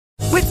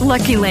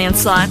Lucky Land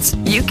Slots,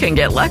 you can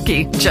get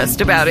lucky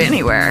just about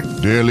anywhere.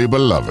 Dearly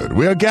beloved,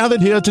 we are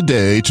gathered here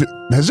today to...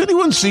 Has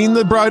anyone seen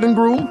the bride and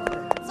groom?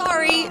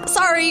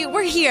 Sorry,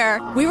 we're here.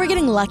 We were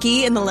getting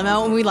lucky in the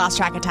limo and we lost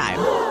track of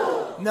time.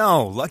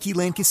 No, Lucky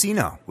Land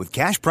Casino, with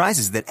cash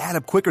prizes that add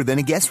up quicker than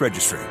a guest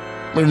registry.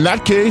 In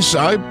that case,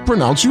 I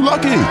pronounce you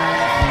lucky.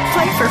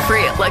 Play for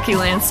free at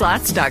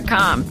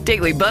LuckyLandSlots.com.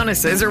 Daily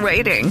bonuses are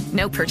waiting.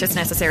 No purchase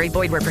necessary.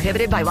 Void where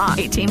prohibited by law.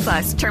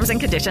 18+. Terms and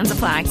conditions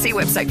apply. See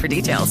website for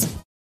details.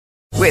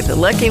 With the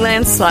Lucky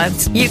Land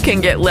Slots, you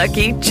can get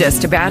lucky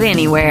just about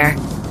anywhere.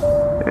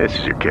 This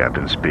is your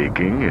captain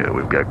speaking.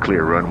 We've got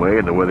clear runway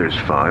and the weather's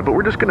fine, but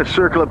we're just going to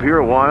circle up here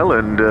a while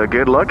and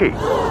get lucky.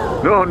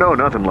 No,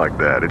 nothing like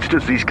that. It's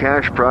just these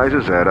cash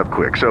prizes add up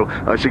quick. So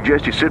I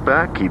suggest you sit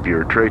back, keep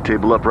your tray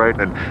table upright,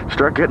 and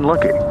start getting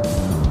lucky.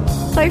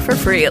 Play for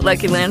free at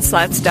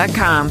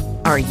LuckyLandSlots.com.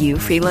 Are you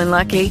feeling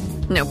lucky?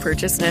 No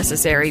purchase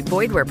necessary.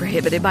 Void where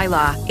prohibited by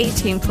law.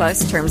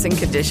 18+ terms and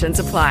conditions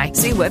apply.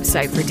 See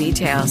website for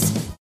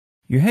details.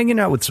 You're hanging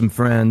out with some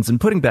friends and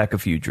putting back a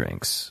few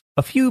drinks.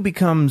 A few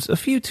becomes a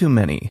few too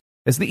many.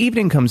 As the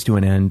evening comes to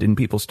an end and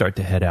people start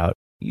to head out,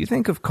 you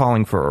think of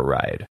calling for a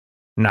ride.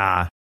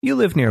 Nah, you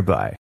live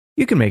nearby.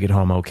 You can make it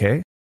home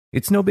okay.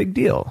 It's no big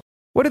deal.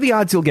 What are the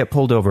odds you'll get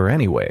pulled over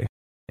anyway?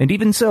 And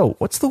even so,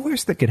 what's the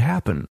worst that could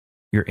happen?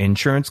 Your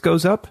insurance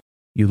goes up?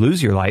 You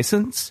lose your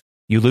license?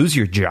 You lose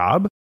your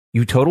job?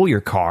 You total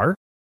your car?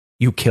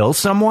 You kill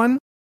someone?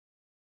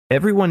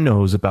 Everyone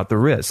knows about the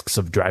risks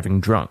of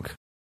driving drunk.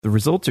 The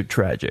results are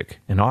tragic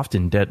and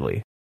often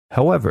deadly.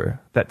 However,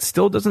 that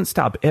still doesn't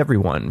stop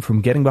everyone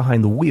from getting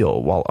behind the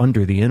wheel while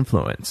under the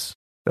influence.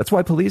 That's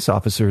why police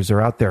officers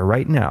are out there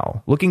right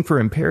now looking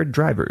for impaired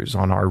drivers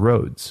on our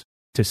roads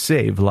to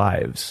save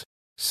lives.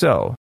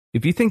 So,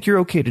 if you think you're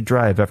okay to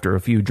drive after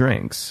a few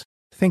drinks,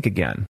 think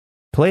again.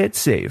 Play it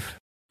safe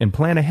and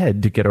plan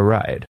ahead to get a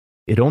ride.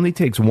 It only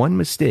takes one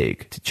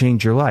mistake to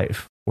change your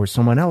life or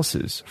someone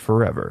else's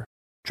forever.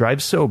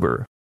 Drive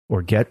sober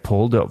or get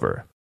pulled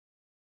over.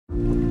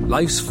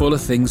 Life's full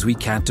of things we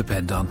can't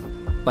depend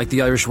on, like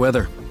the Irish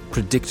weather,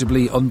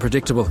 predictably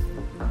unpredictable.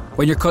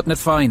 When you're cutting it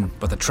fine,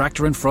 but the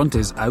tractor in front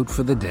is out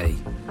for the day.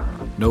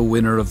 No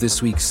winner of this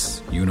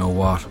week's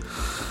you-know-what.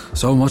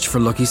 So much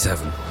for Lucky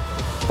 7.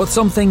 But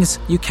some things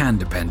you can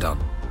depend on,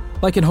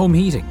 like in home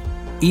heating.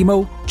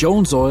 Emo,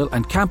 Jones Oil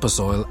and Campus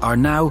Oil are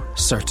now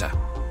CERTA,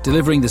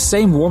 delivering the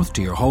same warmth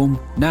to your home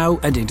now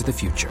and into the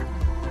future.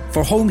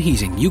 For home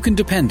heating you can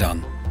depend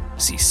on,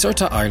 see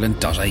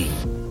CERTAIreland.ie.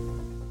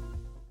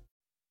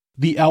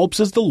 The Alps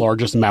is the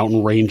largest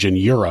mountain range in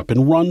Europe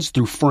and runs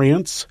through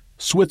France,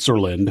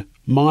 Switzerland,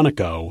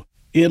 Monaco,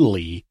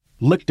 Italy,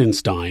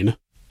 Liechtenstein,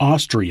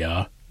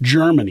 Austria,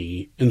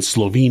 Germany, and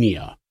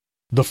Slovenia.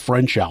 The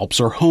French Alps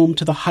are home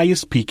to the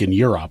highest peak in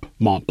Europe,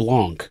 Mont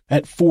Blanc,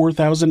 at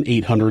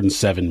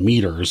 4,807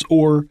 meters,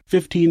 or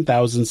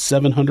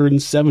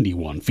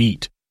 15,771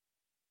 feet.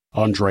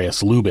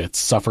 Andreas Lubitz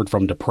suffered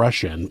from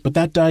depression, but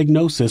that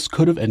diagnosis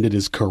could have ended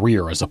his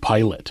career as a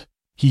pilot.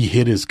 He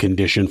hid his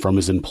condition from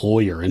his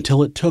employer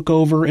until it took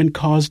over and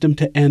caused him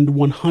to end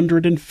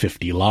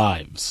 150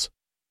 lives.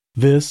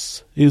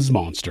 This is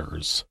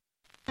Monsters.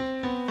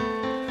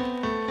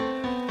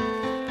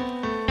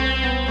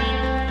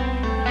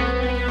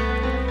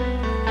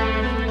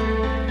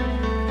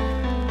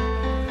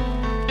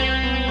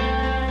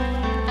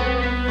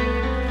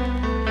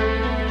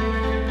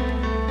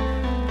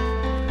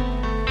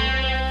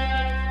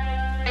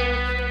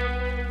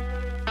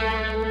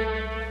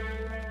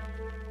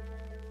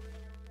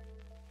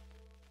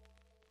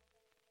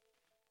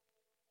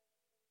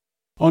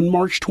 On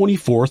March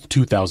 24,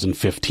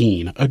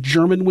 2015, a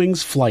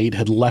Germanwings flight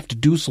had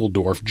left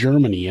Dusseldorf,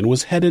 Germany, and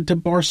was headed to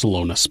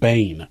Barcelona,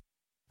 Spain.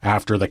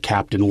 After the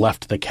captain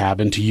left the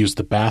cabin to use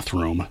the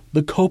bathroom,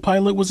 the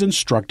co-pilot was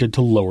instructed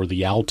to lower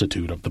the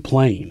altitude of the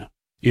plane.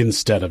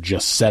 Instead of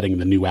just setting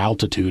the new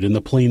altitude in the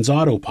plane's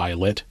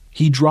autopilot,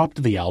 he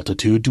dropped the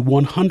altitude to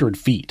 100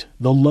 feet,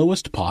 the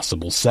lowest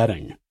possible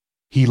setting.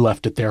 He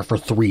left it there for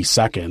 3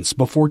 seconds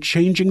before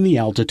changing the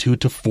altitude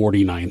to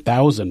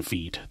 49,000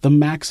 feet, the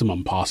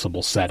maximum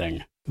possible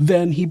setting.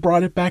 Then he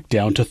brought it back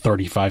down to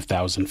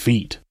 35,000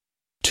 feet.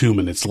 2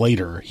 minutes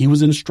later, he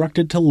was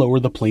instructed to lower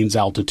the plane's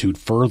altitude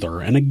further,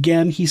 and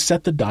again he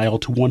set the dial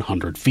to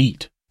 100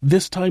 feet,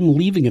 this time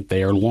leaving it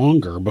there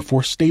longer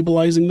before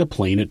stabilizing the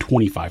plane at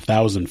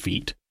 25,000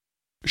 feet.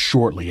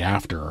 Shortly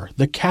after,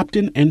 the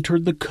captain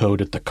entered the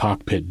code at the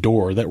cockpit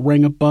door that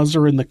rang a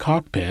buzzer in the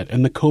cockpit,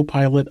 and the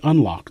co-pilot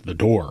unlocked the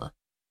door.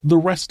 The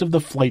rest of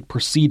the flight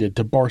proceeded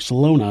to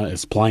Barcelona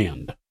as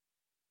planned.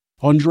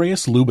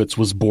 Andreas Lubitz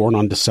was born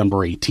on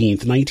December 18,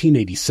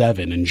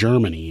 1987 in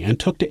Germany and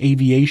took to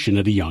aviation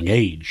at a young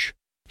age.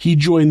 He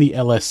joined the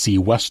LSC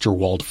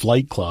Westerwald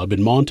Flight Club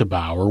in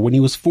Montabaur when he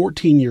was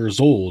 14 years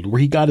old,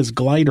 where he got his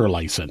glider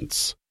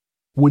license.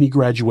 When he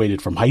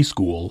graduated from high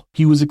school,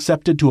 he was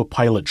accepted to a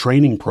pilot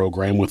training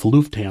program with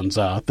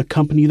Lufthansa, the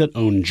company that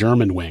owned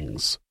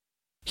Germanwings.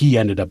 He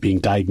ended up being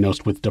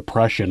diagnosed with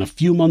depression a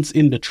few months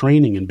into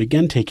training and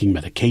began taking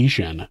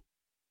medication.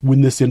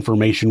 When this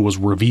information was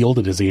revealed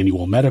at his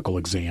annual medical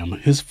exam,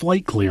 his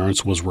flight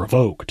clearance was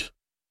revoked.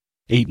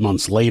 8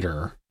 months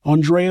later,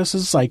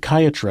 Andreas's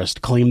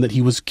psychiatrist claimed that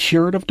he was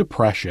cured of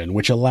depression,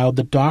 which allowed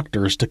the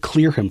doctors to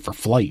clear him for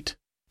flight.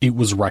 It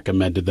was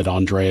recommended that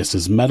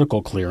Andreas's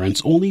medical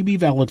clearance only be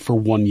valid for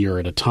 1 year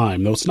at a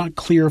time, though it's not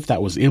clear if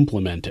that was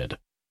implemented.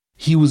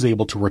 He was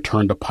able to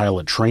return to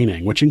pilot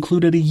training, which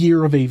included a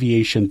year of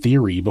aviation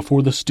theory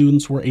before the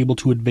students were able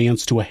to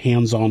advance to a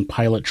hands-on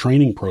pilot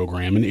training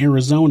program in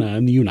Arizona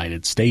in the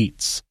United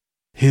States.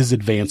 His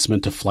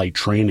advancement to flight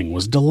training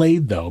was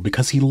delayed, though,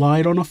 because he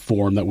lied on a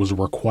form that was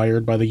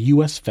required by the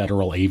U.S.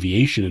 Federal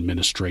Aviation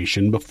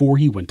Administration before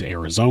he went to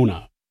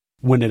Arizona.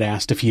 When it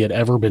asked if he had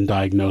ever been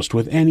diagnosed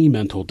with any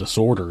mental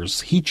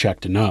disorders, he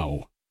checked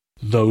no.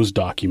 Those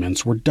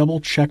documents were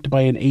double-checked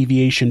by an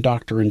aviation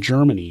doctor in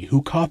Germany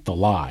who caught the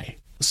lie,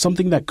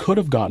 something that could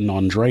have gotten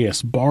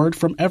Andreas barred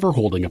from ever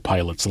holding a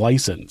pilot's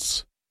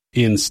license.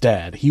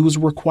 Instead, he was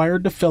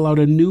required to fill out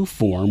a new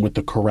form with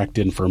the correct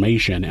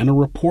information and a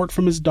report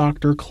from his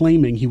doctor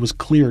claiming he was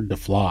cleared to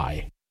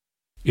fly.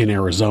 In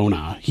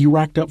Arizona, he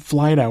racked up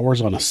flight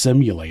hours on a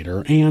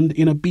simulator and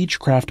in a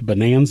Beechcraft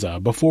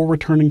Bonanza before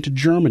returning to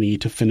Germany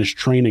to finish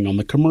training on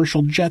the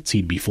commercial jets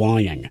he'd be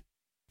flying.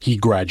 He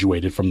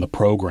graduated from the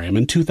program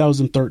in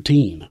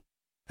 2013.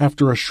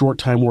 After a short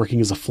time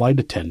working as a flight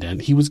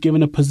attendant, he was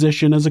given a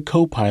position as a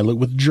co-pilot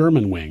with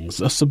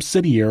Germanwings, a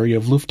subsidiary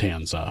of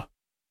Lufthansa.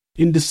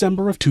 In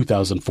December of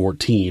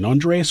 2014,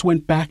 Andreas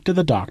went back to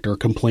the doctor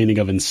complaining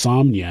of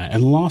insomnia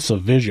and loss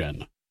of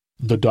vision.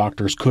 The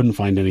doctors couldn't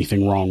find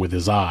anything wrong with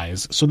his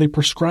eyes, so they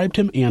prescribed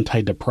him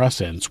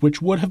antidepressants,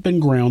 which would have been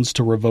grounds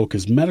to revoke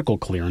his medical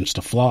clearance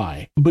to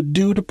fly. But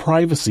due to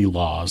privacy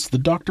laws, the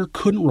doctor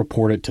couldn't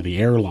report it to the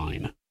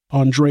airline.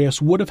 Andreas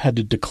would have had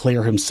to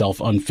declare himself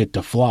unfit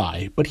to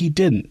fly, but he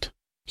didn't.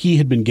 He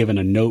had been given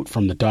a note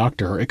from the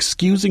doctor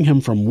excusing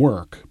him from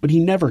work, but he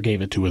never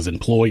gave it to his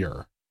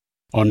employer.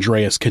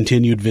 Andreas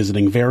continued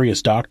visiting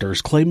various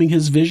doctors claiming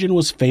his vision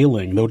was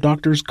failing, though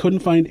doctors couldn't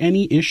find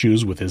any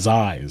issues with his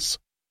eyes.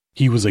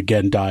 He was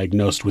again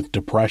diagnosed with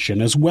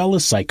depression as well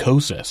as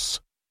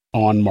psychosis.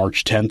 On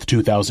March 10,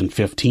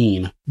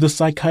 2015, the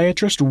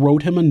psychiatrist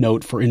wrote him a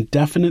note for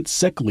indefinite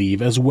sick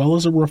leave as well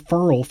as a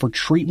referral for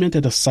treatment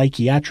at a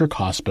psychiatric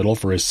hospital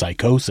for his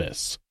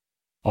psychosis.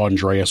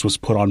 Andreas was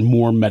put on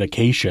more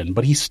medication,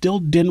 but he still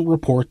didn't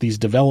report these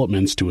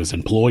developments to his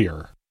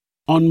employer.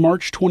 On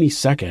March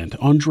 22nd,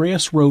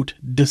 Andreas wrote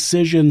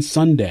Decision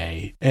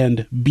Sunday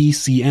and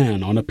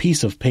BCN on a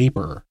piece of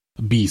paper.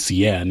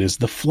 BCN is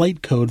the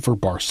flight code for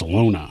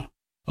Barcelona.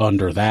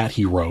 Under that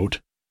he wrote,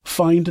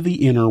 find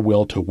the inner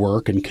will to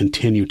work and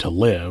continue to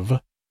live,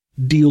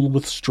 deal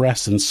with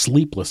stress and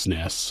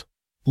sleeplessness,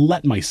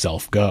 let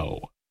myself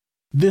go.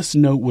 This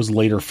note was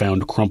later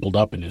found crumpled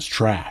up in his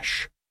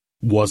trash.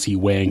 Was he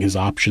weighing his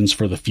options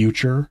for the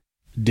future?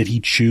 Did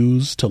he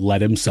choose to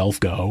let himself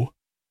go?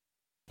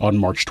 On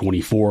March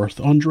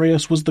 24th,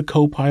 Andreas was the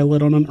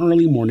co-pilot on an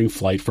early morning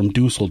flight from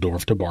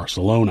Dusseldorf to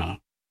Barcelona.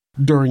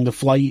 During the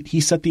flight,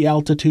 he set the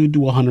altitude to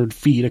 100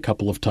 feet a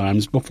couple of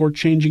times before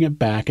changing it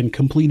back and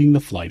completing the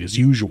flight as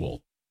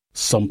usual.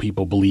 Some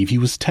people believe he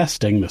was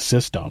testing the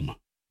system.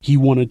 He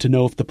wanted to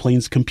know if the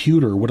plane's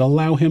computer would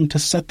allow him to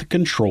set the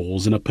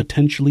controls in a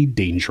potentially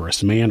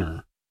dangerous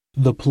manner.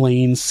 The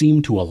plane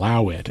seemed to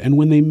allow it, and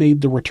when they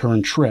made the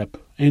return trip,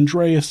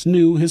 Andreas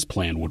knew his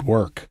plan would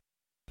work.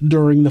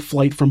 During the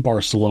flight from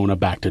Barcelona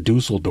back to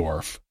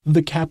Dusseldorf,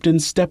 the captain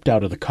stepped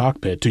out of the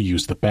cockpit to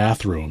use the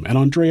bathroom, and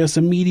Andreas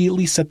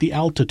immediately set the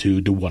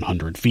altitude to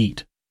 100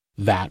 feet.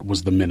 That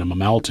was the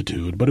minimum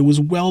altitude, but it was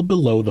well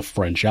below the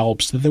French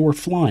Alps that they were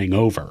flying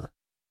over.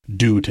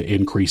 Due to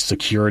increased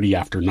security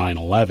after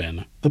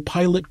 9/11, the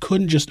pilot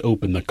couldn't just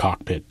open the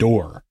cockpit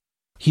door.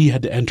 He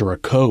had to enter a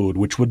code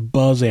which would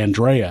buzz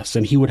Andreas,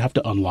 and he would have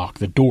to unlock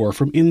the door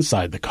from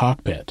inside the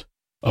cockpit.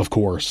 Of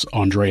course,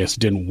 Andreas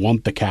didn't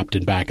want the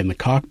captain back in the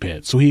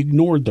cockpit, so he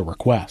ignored the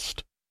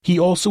request. He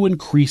also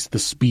increased the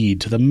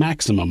speed to the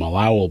maximum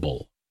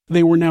allowable.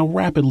 They were now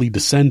rapidly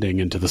descending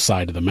into the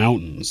side of the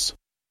mountains.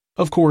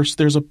 Of course,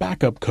 there's a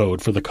backup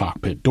code for the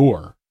cockpit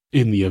door.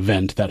 In the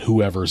event that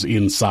whoever's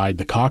inside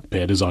the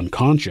cockpit is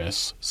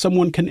unconscious,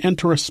 someone can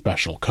enter a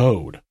special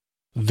code.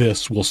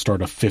 This will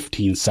start a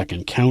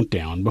 15-second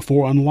countdown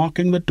before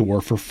unlocking the door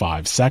for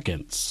 5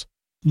 seconds.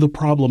 The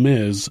problem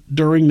is,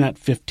 during that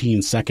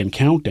 15-second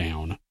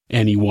countdown,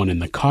 anyone in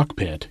the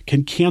cockpit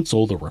can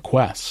cancel the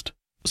request.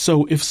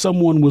 So if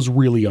someone was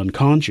really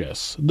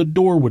unconscious, the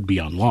door would be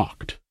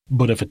unlocked.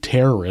 But if a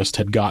terrorist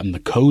had gotten the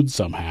code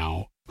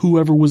somehow,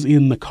 whoever was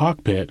in the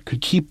cockpit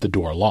could keep the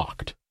door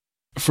locked.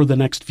 For the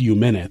next few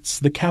minutes,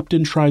 the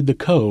captain tried the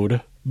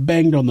code,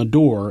 banged on the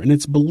door, and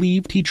it's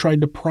believed he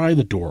tried to pry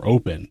the door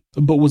open,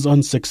 but was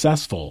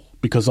unsuccessful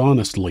because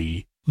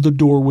honestly, the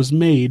door was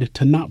made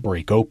to not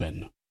break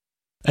open.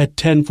 At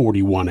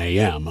 10:41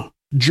 a.m.,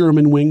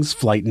 Germanwings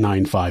Flight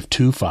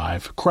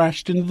 9525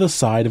 crashed into the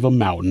side of a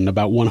mountain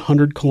about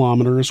 100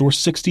 kilometers or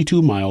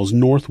 62 miles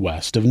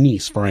northwest of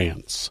Nice,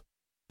 France.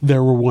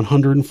 There were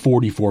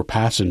 144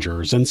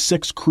 passengers and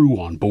 6 crew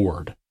on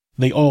board.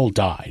 They all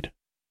died.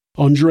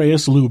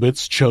 Andreas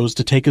Lubitz chose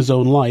to take his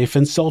own life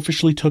and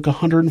selfishly took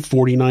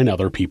 149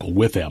 other people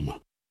with him.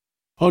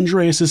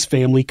 Andreas's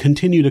family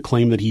continue to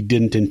claim that he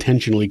didn't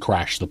intentionally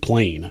crash the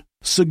plane,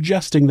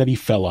 suggesting that he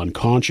fell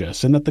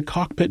unconscious and that the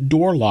cockpit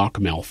door lock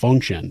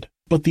malfunctioned,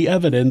 but the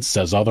evidence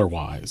says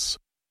otherwise.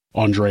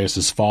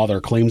 Andreas's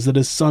father claims that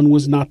his son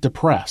was not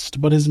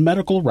depressed, but his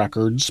medical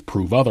records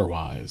prove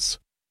otherwise.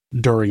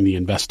 During the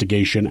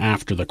investigation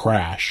after the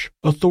crash,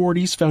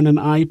 authorities found an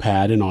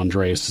iPad in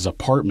Andreas's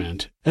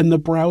apartment, and the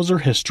browser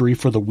history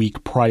for the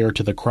week prior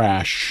to the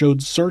crash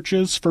showed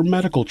searches for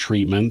medical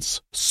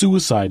treatments,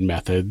 suicide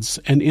methods,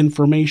 and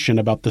information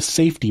about the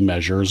safety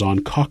measures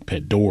on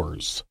cockpit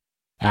doors.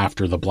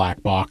 After the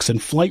black box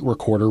and flight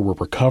recorder were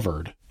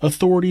recovered,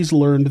 authorities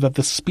learned that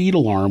the speed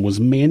alarm was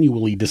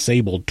manually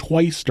disabled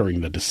twice during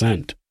the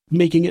descent,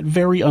 making it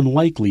very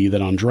unlikely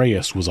that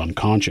Andreas was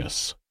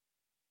unconscious.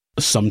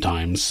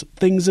 Sometimes,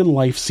 things in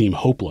life seem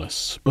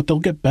hopeless, but they'll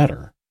get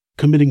better.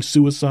 Committing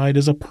suicide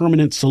is a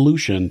permanent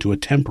solution to a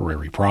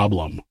temporary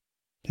problem.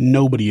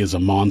 Nobody is a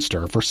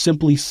monster for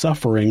simply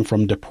suffering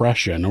from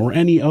depression or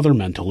any other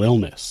mental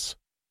illness.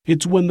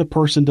 It's when the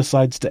person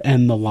decides to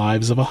end the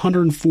lives of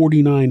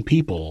 149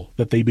 people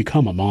that they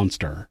become a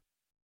monster.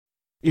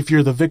 If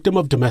you're the victim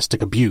of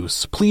domestic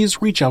abuse,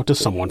 please reach out to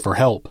someone for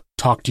help.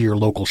 Talk to your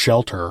local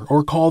shelter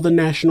or call the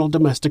National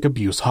Domestic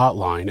Abuse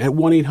Hotline at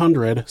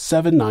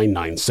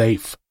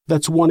 1-800-799-SAFE.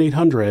 That's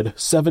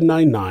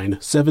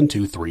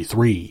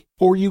 1-800-799-7233.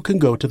 Or you can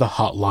go to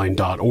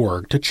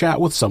thehotline.org to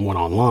chat with someone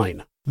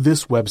online.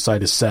 This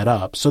website is set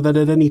up so that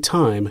at any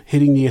time,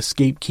 hitting the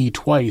escape key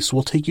twice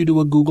will take you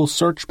to a Google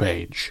search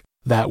page.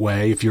 That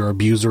way, if your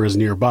abuser is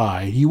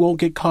nearby, you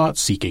won't get caught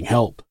seeking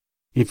help.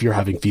 If you're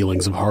having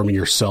feelings of harming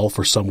yourself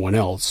or someone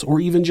else, or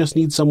even just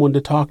need someone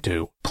to talk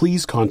to,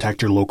 please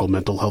contact your local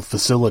mental health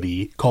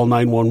facility, call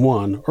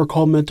 911, or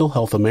call Mental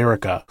Health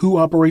America, who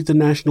operate the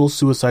National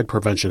Suicide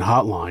Prevention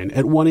Hotline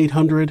at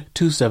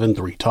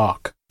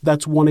 1-800-273-TALK.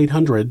 That's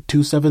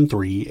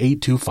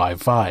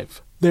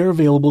 1-800-273-8255. They're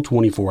available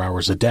 24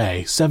 hours a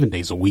day, 7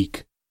 days a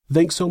week.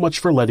 Thanks so much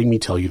for letting me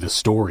tell you this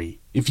story.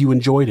 If you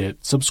enjoyed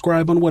it,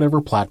 subscribe on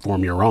whatever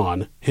platform you're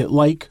on, hit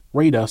like,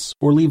 rate us,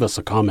 or leave us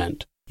a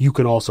comment. You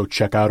can also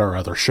check out our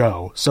other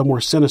show,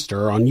 Somewhere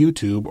Sinister, on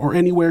YouTube or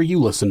anywhere you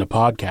listen to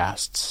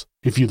podcasts.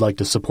 If you'd like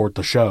to support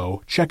the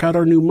show, check out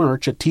our new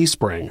merch at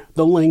Teespring.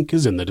 The link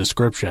is in the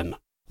description.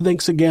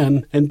 Thanks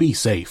again, and be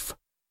safe.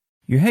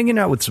 You're hanging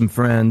out with some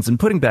friends and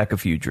putting back a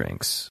few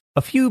drinks.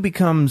 A few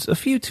becomes a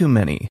few too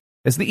many.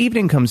 As the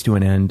evening comes to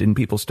an end and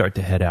people start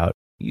to head out,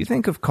 you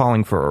think of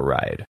calling for a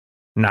ride.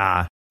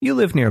 Nah, you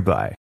live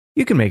nearby.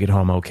 You can make it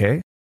home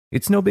okay.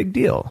 It's no big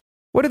deal.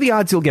 What are the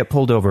odds you'll get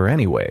pulled over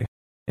anyway?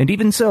 And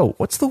even so,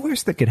 what's the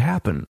worst that could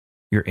happen?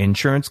 Your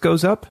insurance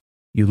goes up?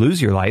 You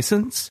lose your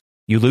license?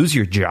 You lose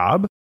your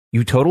job?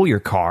 You total your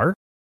car?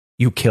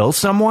 You kill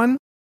someone?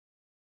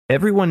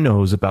 Everyone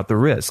knows about the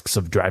risks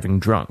of driving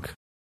drunk.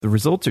 The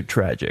results are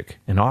tragic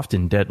and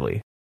often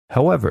deadly.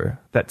 However,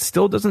 that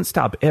still doesn't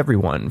stop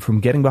everyone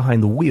from getting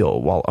behind the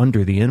wheel while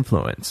under the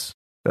influence.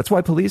 That's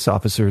why police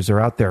officers are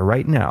out there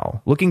right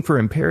now looking for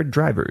impaired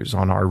drivers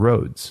on our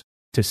roads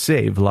to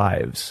save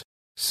lives.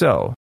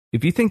 So,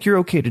 if you think you're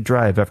okay to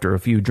drive after a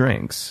few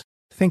drinks,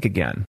 think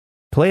again.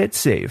 Play it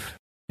safe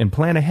and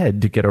plan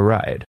ahead to get a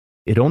ride.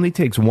 It only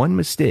takes one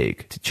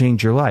mistake to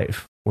change your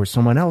life or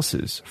someone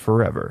else's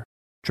forever.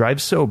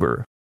 Drive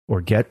sober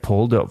or get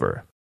pulled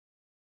over.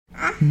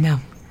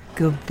 No.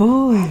 Good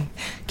boy.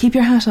 Keep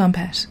your hat on,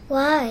 pet.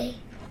 Why?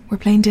 We're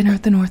playing dinner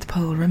at the North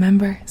Pole,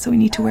 remember? So we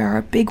need to wear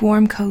our big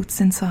warm coats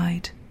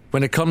inside.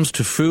 When it comes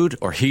to food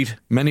or heat,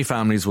 many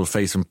families will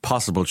face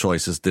impossible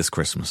choices this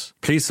Christmas.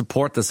 Please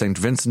support the St.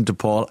 Vincent de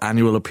Paul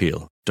annual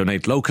appeal.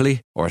 Donate locally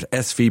or at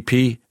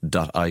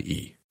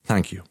svp.ie.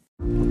 Thank you.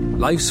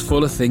 Life's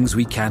full of things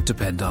we can't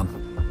depend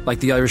on. Like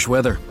the Irish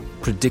weather,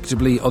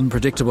 predictably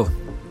unpredictable.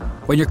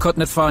 When you're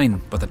cutting it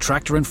fine, but the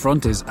tractor in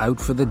front is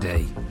out for the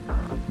day.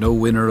 No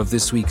winner of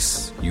this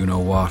week's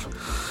you-know-what.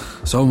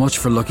 So much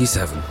for Lucky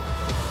 7.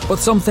 But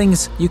some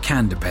things you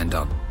can depend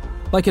on.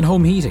 Like in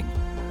home heating.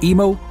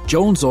 Emo,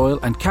 Jones Oil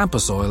and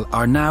Campus Oil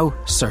are now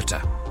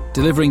Certa,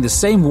 delivering the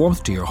same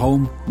warmth to your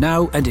home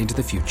now and into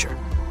the future.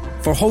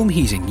 For home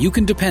heating you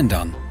can depend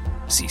on,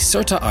 see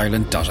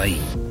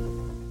CertaIreland.ie.